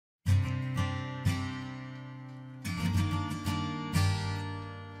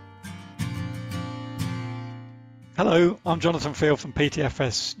Hello, I'm Jonathan Field from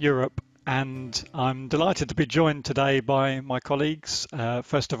PTFS Europe, and I'm delighted to be joined today by my colleagues.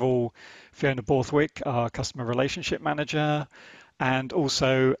 First of all, Fiona Borthwick, our Customer Relationship Manager, and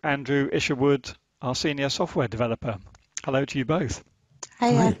also Andrew Isherwood, our Senior Software Developer. Hello to you both.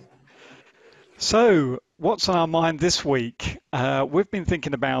 Hiya. Hi. So, what's on our mind this week? We've been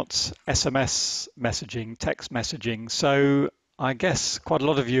thinking about SMS messaging, text messaging. So, I guess quite a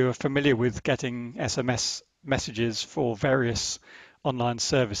lot of you are familiar with getting SMS messages for various online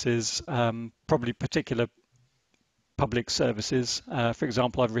services, probably particular public services. For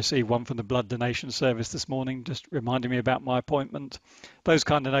example, I've received one from the blood donation service this morning, just reminding me about my appointment, those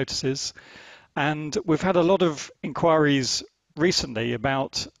kind of notices. And we've had a lot of inquiries recently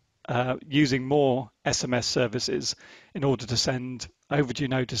about using more SMS services in order to send overdue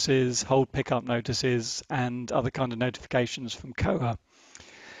notices, hold pickup notices, and other kind of notifications from Koha.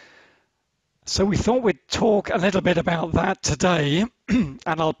 So we thought we'd talk a little bit about that today, and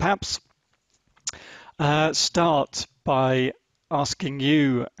I'll perhaps start by asking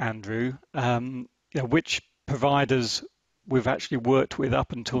you, Andrew, which providers we've actually worked with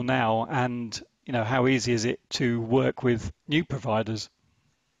up until now, and how easy is it to work with new providers?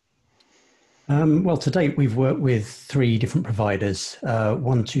 Well, to date, we've worked with three different providers,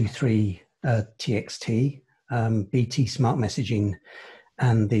 123 TXT, BT Smart Messaging,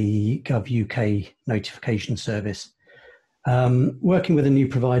 and the Gov UK notification service. Working with a new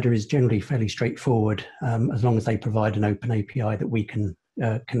provider is generally fairly straightforward. As long as they provide an open API that we can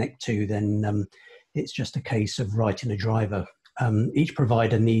connect to, then it's just a case of writing a driver. Each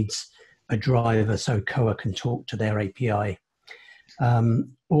provider needs a driver so Koha can talk to their API.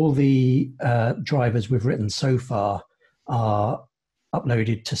 All the drivers we've written so far are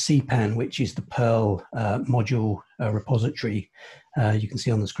uploaded to CPAN, which is the Perl module repository. You can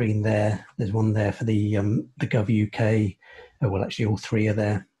see on the screen there, there's one there for the Gov UK. Well, actually all three are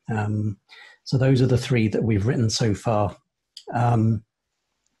there. So those are the three that we've written so far.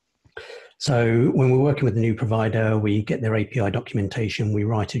 So when we're working with a new provider, we get their API documentation, we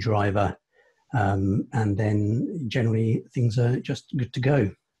write a driver, and then generally things are just good to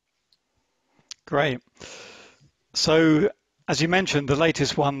go. Great. So, as you mentioned, the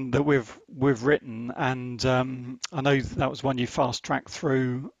latest one that we've written, and I know that was one you fast tracked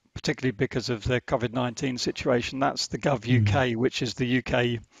through, particularly because of the COVID-19 situation. That's the Gov UK, which is the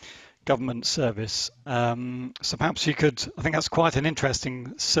UK government service. So perhaps you could, I think that's quite an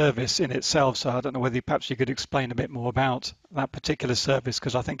interesting service in itself. So I don't know whether perhaps you could explain a bit more about that particular service,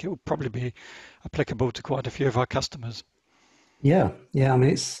 because I think it would probably be applicable to quite a few of our customers. Yeah. I mean,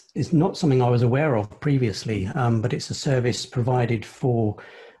 it's not something I was aware of previously, but it's a service provided for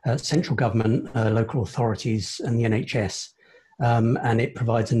central government, local authorities, and the NHS. And it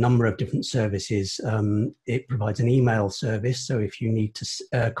provides a number of different services. It provides an email service, so if you need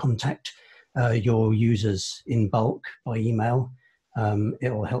to contact your users in bulk by email,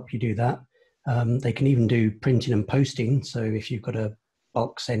 it will help you do that. They can even do printing and posting, so if you've got a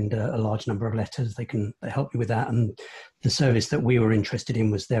bulk send a large number of letters, they help you with that. And the service that we were interested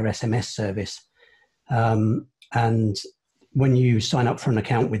in was their SMS service. And when you sign up for an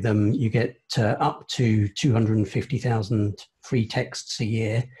account with them, you get up to 250,000 free texts a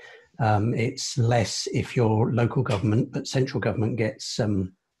year. It's less if you're local government, but central government gets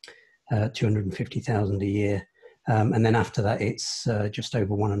 250,000 a year. And then after that, it's just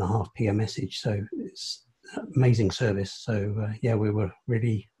over 1.5p a message. So it's amazing service. So yeah, we were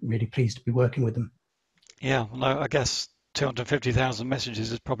really, really pleased to be working with them. Yeah, well, I guess 250,000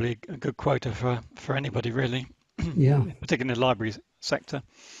 messages is probably a good quota for anybody, really, Yeah. particularly in the library sector.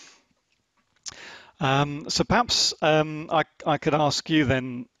 So perhaps I could ask you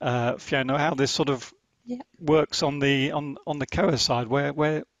then, Fiona, how this sort of Yeah. works on the Koha side.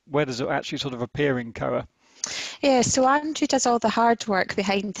 Where does it actually sort of appear in Koha? Yeah, so Andrew does all the hard work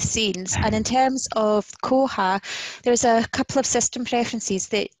behind the scenes. And in terms of Koha, there's a couple of system preferences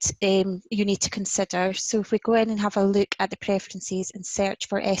that you need to consider. So if we go in and have a look at the preferences and search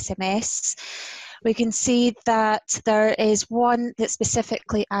for SMS, we can see that there is one that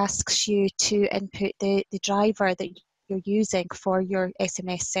specifically asks you to input the driver that you're using for your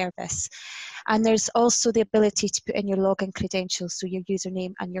SMS service. And there's also the ability to put in your login credentials, so your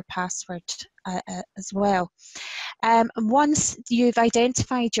username and your password as well. And once you've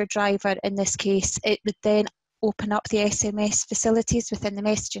identified your driver, in this case, it would then open up the SMS facilities within the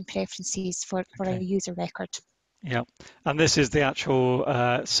messaging preferences for a user record. Yeah, and this is the actual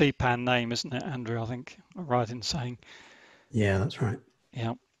CPAN name, isn't it, Andrew? I think I'm right in saying. Yeah, that's right.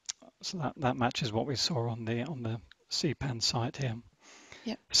 Yeah, so that matches what we saw on the CPAN site here.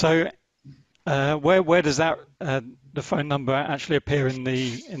 Yep. So Where does that the phone number actually appear in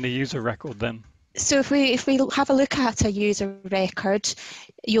the user record then? So if we have a look at a user record,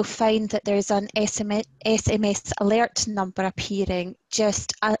 you'll find that there's an SMS alert number appearing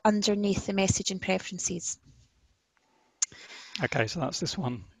just underneath the messaging preferences. Okay, so that's this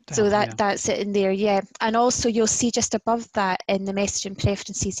one down So here. that's it in there, yeah. And also you'll see just above that in the messaging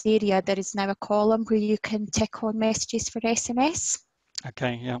preferences area, there is now a column where you can tick on messages for SMS.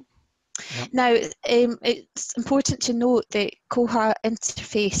 Okay, yeah. Yep. Now, it's important to note that Koha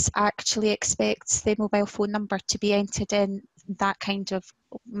interface actually expects the mobile phone number to be entered in that kind of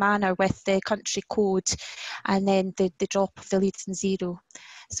manner with the country code and then the drop of the lead and zero.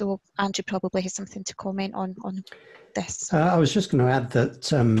 So Andrew probably has something to comment on this. I was just going to add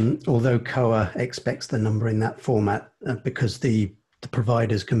that although Koha expects the number in that format, because the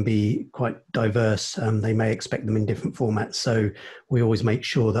providers can be quite diverse, they may expect them in different formats. So we always make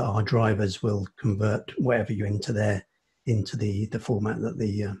sure that our drivers will convert whatever you enter there into the format that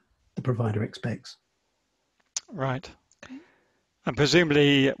the provider expects. Right. And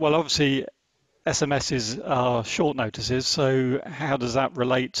presumably, well, obviously SMSs are short notices, so how does that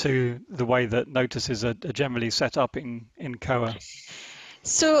relate to the way that notices are generally set up in Koha?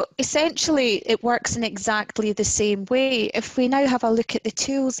 So essentially it works in exactly the same way. If we now have a look at the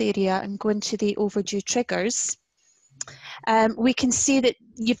tools area and go into the overdue triggers, we can see that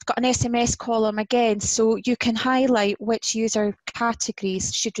you've got an SMS column again, so you can highlight which user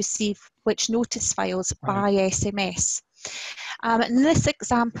categories should receive which notice files by SMS. In this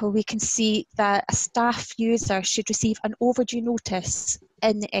example, we can see that a staff user should receive an overdue notice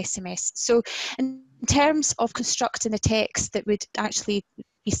in the SMS. So in terms of constructing the text that would actually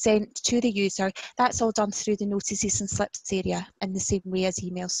be sent to the user, that's all done through the notices and slips area in the same way as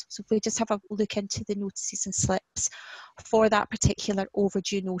emails. So if we just have a look into the notices and slips for that particular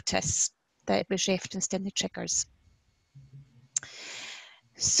overdue notice that was referenced in the triggers.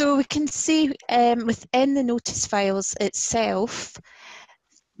 So we can see within the notice files itself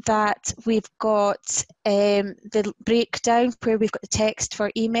that we've got the breakdown where we've got the text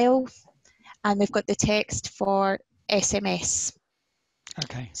for email and we've got the text for SMS.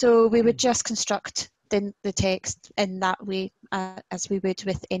 Okay. So we would just construct the text in that way as we would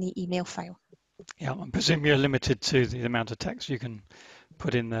with any email file. Yeah, I presume you're limited to the amount of text you can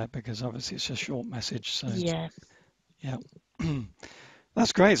put in there because obviously it's a short message. So yeah.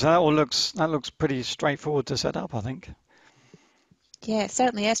 That's great. So that looks pretty straightforward to set up, I think. Yeah, it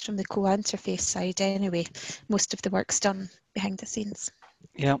certainly is from the Koha interface side anyway. Most of the work's done behind the scenes.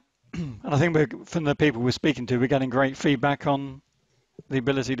 Yeah, and I think from the people we're speaking to, we're getting great feedback on the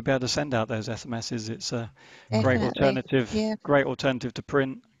ability to be able to send out those SMSs. It's a great alternative, great alternative to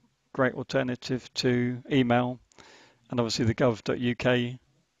print, great alternative to email, and obviously the gov.uk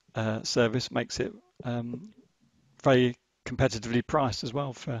service makes it very competitively priced as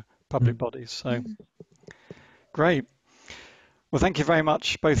well for public bodies. So great. Well, thank you very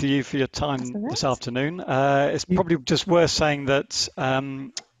much, both of you, for your time this afternoon. It's probably just worth saying that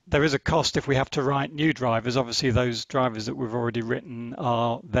there is a cost if we have to write new drivers. Obviously, those drivers that we've already written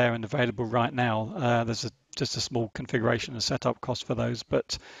are there and available right now. There's just a small configuration and setup cost for those,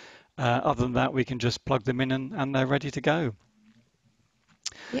 but other than that, we can just plug them in and they're ready to go.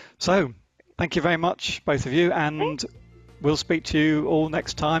 Yep. So, thank you very much, both of you, and we'll speak to you all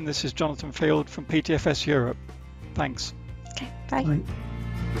next time. This is Jonathan Field from PTFS Europe. Thanks. Okay, bye. Bye.